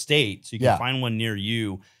throughout the state. So you can find one near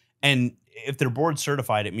you. And if they're board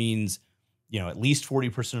certified, it means at least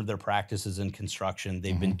 40% of their practice is in construction.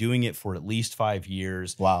 They've been doing it for at least 5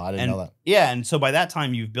 years. Wow, I didn't know that. Yeah, and so by that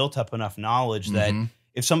time, you've built up enough knowledge that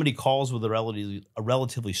if somebody calls with a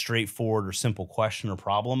relatively straightforward or simple question or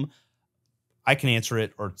problem, I can answer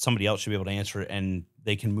it, or somebody else should be able to answer it, and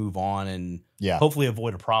they can move on and hopefully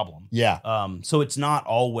avoid a problem. Yeah. So it's not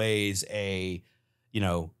always a,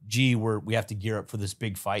 gee, we have to gear up for this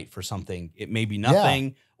big fight for something. It may be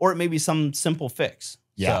nothing, or it may be some simple fix.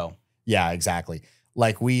 Yeah. So, yeah, exactly.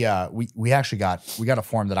 Like we actually got a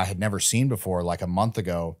form that I had never seen before, like a month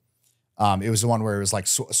ago. It was the one where it was like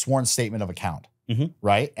sworn statement of account,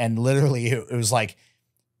 right? And literally it was like,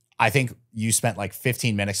 I think you spent like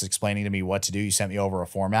 15 minutes explaining to me what to do. You sent me over a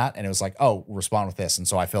format and it was like, oh, respond with this. And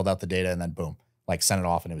so I filled out the data and then boom, like sent it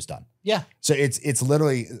off and it was done. Yeah. So it's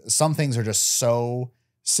literally, some things are just so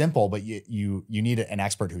simple, but you need an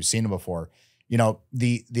expert who's seen it before. You know,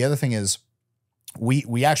 the other thing is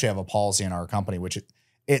we actually have a policy in our company, which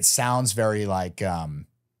it sounds very like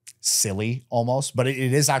silly almost, but it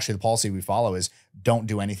is actually the policy we follow is don't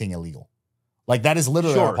do anything illegal. Like that is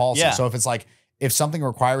literally our policy. Yeah. So if it's like, if something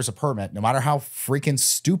requires a permit, no matter how freaking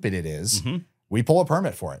stupid it is, we pull a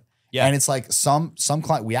permit for it. Yeah. And it's like some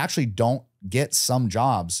client, we actually don't get some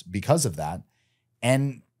jobs because of that.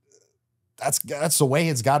 And that's the way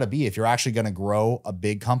it's got to be if you're actually going to grow a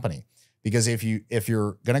big company. Because if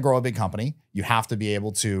you're going to grow a big company, you have to be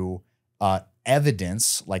able to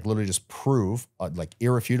evidence, like literally just prove like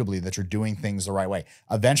irrefutably that you're doing things the right way.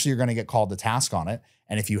 Eventually you're going to get called to task on it.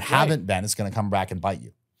 And if you haven't been, it's going to come back and bite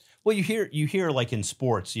you. Well, you hear like in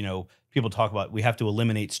sports, you know, people talk about we have to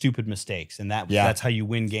eliminate stupid mistakes, and that's how you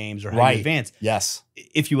win games or how you advance. Yes.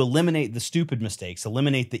 If you eliminate the stupid mistakes,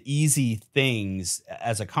 eliminate the easy things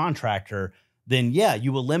as a contractor, then yeah,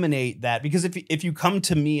 you eliminate that. Because if you come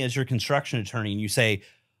to me as your construction attorney and you say,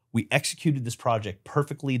 we executed this project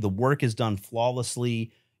perfectly, the work is done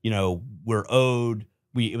flawlessly, you know, we're owed,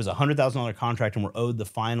 it was $100,000 contract and we're owed the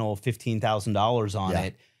final $15,000 on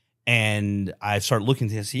it. And I start looking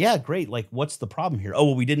to say, yeah, great. Like, what's the problem here? Oh,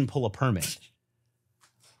 well, we didn't pull a permit.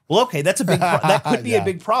 Well, okay, that's a big. That could be a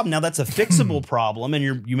big problem. Now, that's a fixable problem, and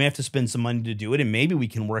you may have to spend some money to do it, and maybe we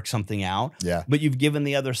can work something out. Yeah. But you've given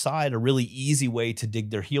the other side a really easy way to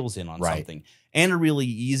dig their heels in on something, and a really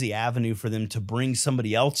easy avenue for them to bring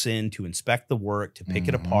somebody else in to inspect the work, to pick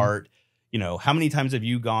it apart. You know, how many times have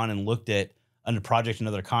you gone and looked at a project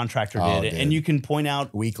another contractor did, and you can point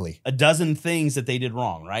out weekly a dozen things that they did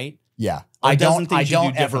wrong, right? Yeah. I don't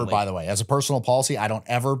ever, by the way, as a personal policy, I don't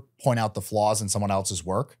ever point out the flaws in someone else's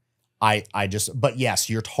work. But yes,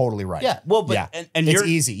 you're totally right. Yeah. Well, but and it's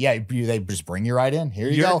easy. Yeah. They just bring you right in. Here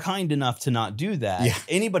you go. You're kind enough to not do that. Yeah.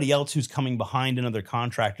 Anybody else who's coming behind another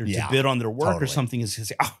contractor to bid on their work or something is going to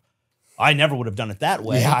say, oh, I never would have done it that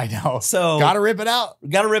way. Yeah, I know. So got to rip it out.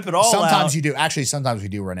 Got to rip it all out. Sometimes you do. Actually, sometimes we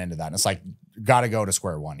do run into that. And it's like, got to go to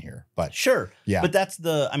square one here. But sure. Yeah. But that's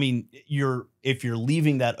if you're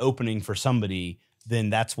leaving that opening for somebody,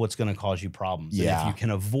 then that's what's going to cause you problems. Yeah. And if you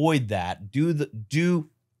can avoid that,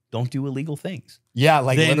 don't do illegal things. Yeah,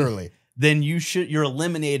 like literally. Then you're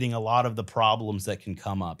eliminating a lot of the problems that can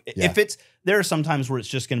come up. Yeah. There are some times where it's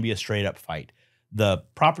just going to be a straight up fight. The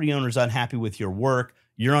property owner's unhappy with your work.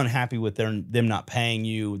 You're unhappy with them not paying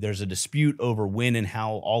you. There's a dispute over when and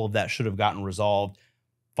how all of that should have gotten resolved.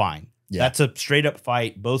 Fine. Yeah. That's a straight up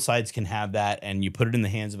fight. Both sides can have that. And you put it in the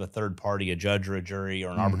hands of a third party, a judge or a jury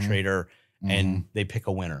or an arbitrator, and they pick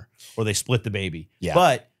a winner or they split the baby. Yeah.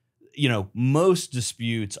 But, you know, most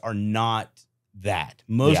disputes are not that.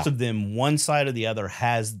 Most of them, one side or the other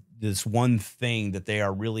has this one thing that they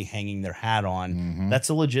are really hanging their hat on. That's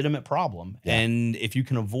a legitimate problem. Yeah. And if you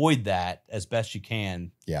can avoid that as best you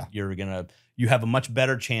can, you have a much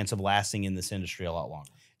better chance of lasting in this industry a lot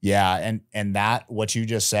longer. Yeah. And that, what you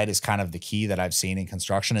just said is kind of the key that I've seen in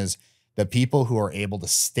construction is the people who are able to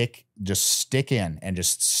stick in and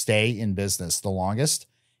just stay in business the longest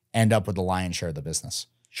end up with the lion's share of the business.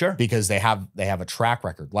 Sure. Because they have a track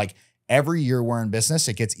record. Like every year we're in business,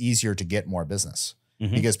 it gets easier to get more business.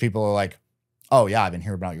 Because people are like, oh yeah, I've been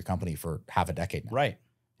hearing about your company for half a decade now. Right.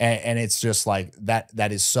 And it's just like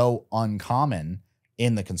that is so uncommon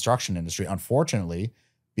in the construction industry, unfortunately,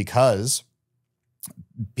 because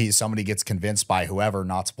somebody gets convinced by whoever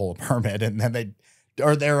not to pull a permit and then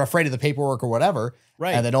they're afraid of the paperwork or whatever.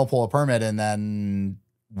 Right. And they don't pull a permit and then,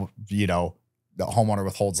 you know, the homeowner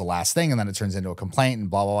withholds the last thing and then it turns into a complaint and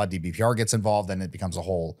blah, blah, blah. DBPR gets involved and it becomes a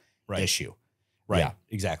whole issue. Right. Yeah.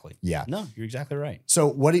 Exactly. Yeah. No, you're exactly right. So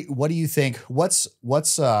what do you think? What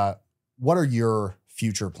are your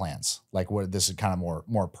future plans? Like this is kind of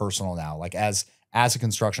more personal now. Like as a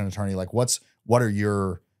construction attorney, like what are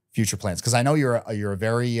your future plans? Because I know you're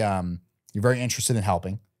very interested in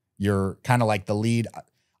helping. You're kind of like the lead.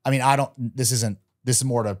 I mean, this is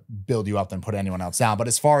more to build you up than put anyone else down. But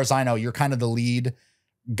as far as I know, you're kind of the lead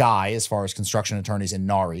guy as far as construction attorneys in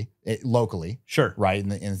NARI locally. Sure. Right. In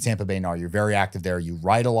the Tampa Bay NARI, you're very active there. You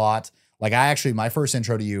write a lot. Like my first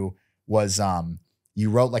intro to you was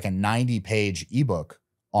you wrote like a 90-page ebook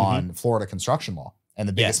on Florida construction law and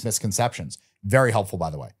the biggest misconceptions. Very helpful,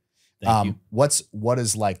 by the way. Thank you. What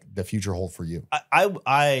is like the future hold for you?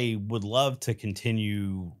 I would love to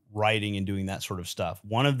continue writing and doing that sort of stuff.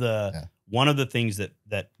 One of the things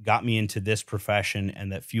that got me into this profession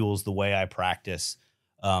and that fuels the way I practice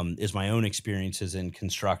is my own experiences in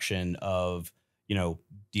construction of,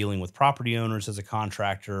 dealing with property owners as a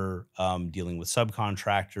contractor, dealing with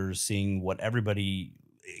subcontractors, seeing what everybody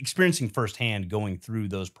experiencing firsthand going through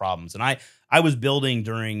those problems. And I was building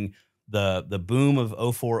during the boom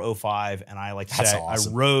of 04, 05. And I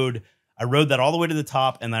awesome. I rode that all the way to the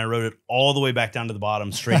top, and then I rode it all the way back down to the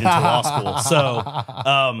bottom, straight into law school.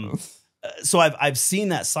 So I've seen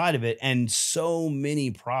that side of it, and so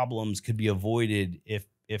many problems could be avoided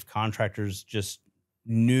if contractors just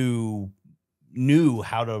knew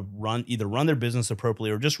how to either run their business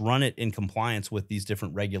appropriately or just run it in compliance with these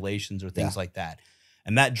different regulations or things like that.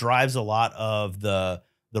 And that drives a lot of the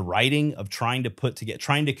writing of trying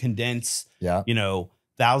to condense,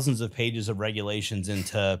 thousands of pages of regulations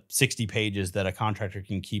into 60 pages that a contractor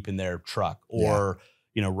can keep in their truck, or,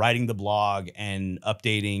 writing the blog and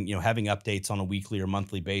updating, having updates on a weekly or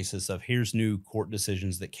monthly basis of here's new court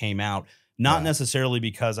decisions that came out, not necessarily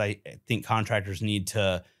because I think contractors need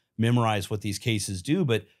to memorize what these cases do,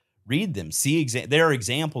 but read them, there are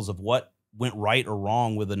examples of what went right or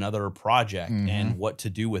wrong with another project and what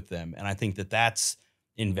to do with them. And I think that that's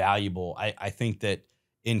invaluable. I think that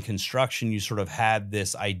in construction, you sort of had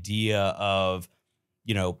this idea of,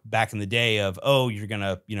 back in the day of, you're going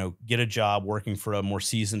to, get a job working for a more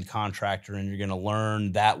seasoned contractor and you're going to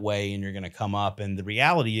learn that way and you're going to come up. And the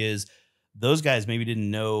reality is those guys maybe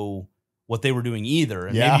didn't know what they were doing either.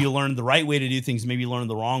 And maybe you learned the right way to do things. Maybe you learned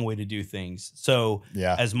the wrong way to do things. So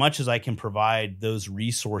as much as I can provide those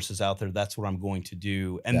resources out there, that's what I'm going to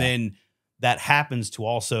do. And then that happens to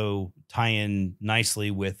also tie in nicely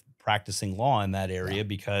with practicing law in that area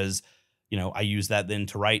because, I use that then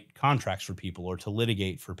to write contracts for people or to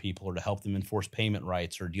litigate for people or to help them enforce payment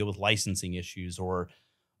rights or deal with licensing issues or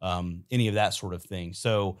any of that sort of thing.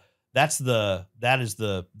 So that is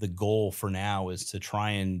the goal for now, is to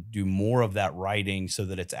try and do more of that writing so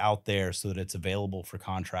that it's out there, so that it's available for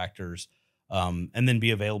contractors, and then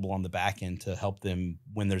be available on the back end to help them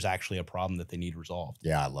when there's actually a problem that they need resolved.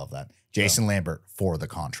 Yeah, I love that. Jason Lambert for the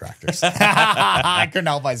contractors. I couldn't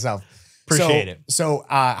help myself. Appreciate it. So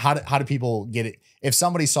how do people get it? If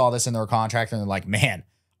somebody saw this in their contract and they're like, man,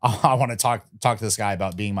 I want to talk to this guy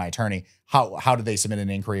about being my attorney, how do they submit an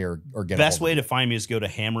inquiry or get Best way to find me is go to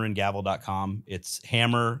hammerandgavel.com. It's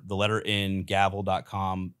hammer, the letter N,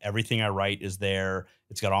 gavel.com. Everything I write is there.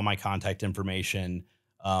 It's got all my contact information.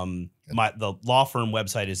 The law firm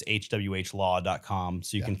website is hwhlaw.com.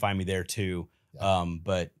 So you can find me there too.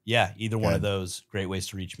 But either one of those, great ways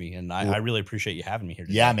to reach me. And I really appreciate you having me here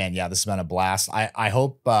today. Yeah, man. Yeah, this has been a blast. I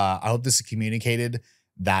hope this is communicated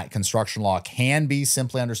that construction law can be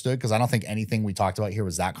simply understood, because I don't think anything we talked about here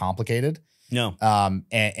was that complicated. No.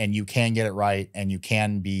 And you can get it right, and you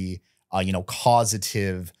can be,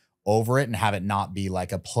 causative over it and have it not be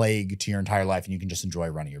like a plague to your entire life, and you can just enjoy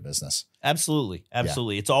running your business. Absolutely.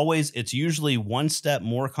 Absolutely. Yeah. It's usually one step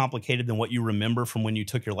more complicated than what you remember from when you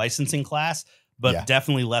took your licensing class, but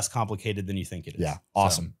definitely less complicated than you think it is. Yeah.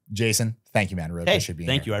 Awesome. So, Jason, thank you, man. Really appreciate being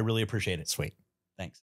here. Thank you. I really appreciate it. Sweet.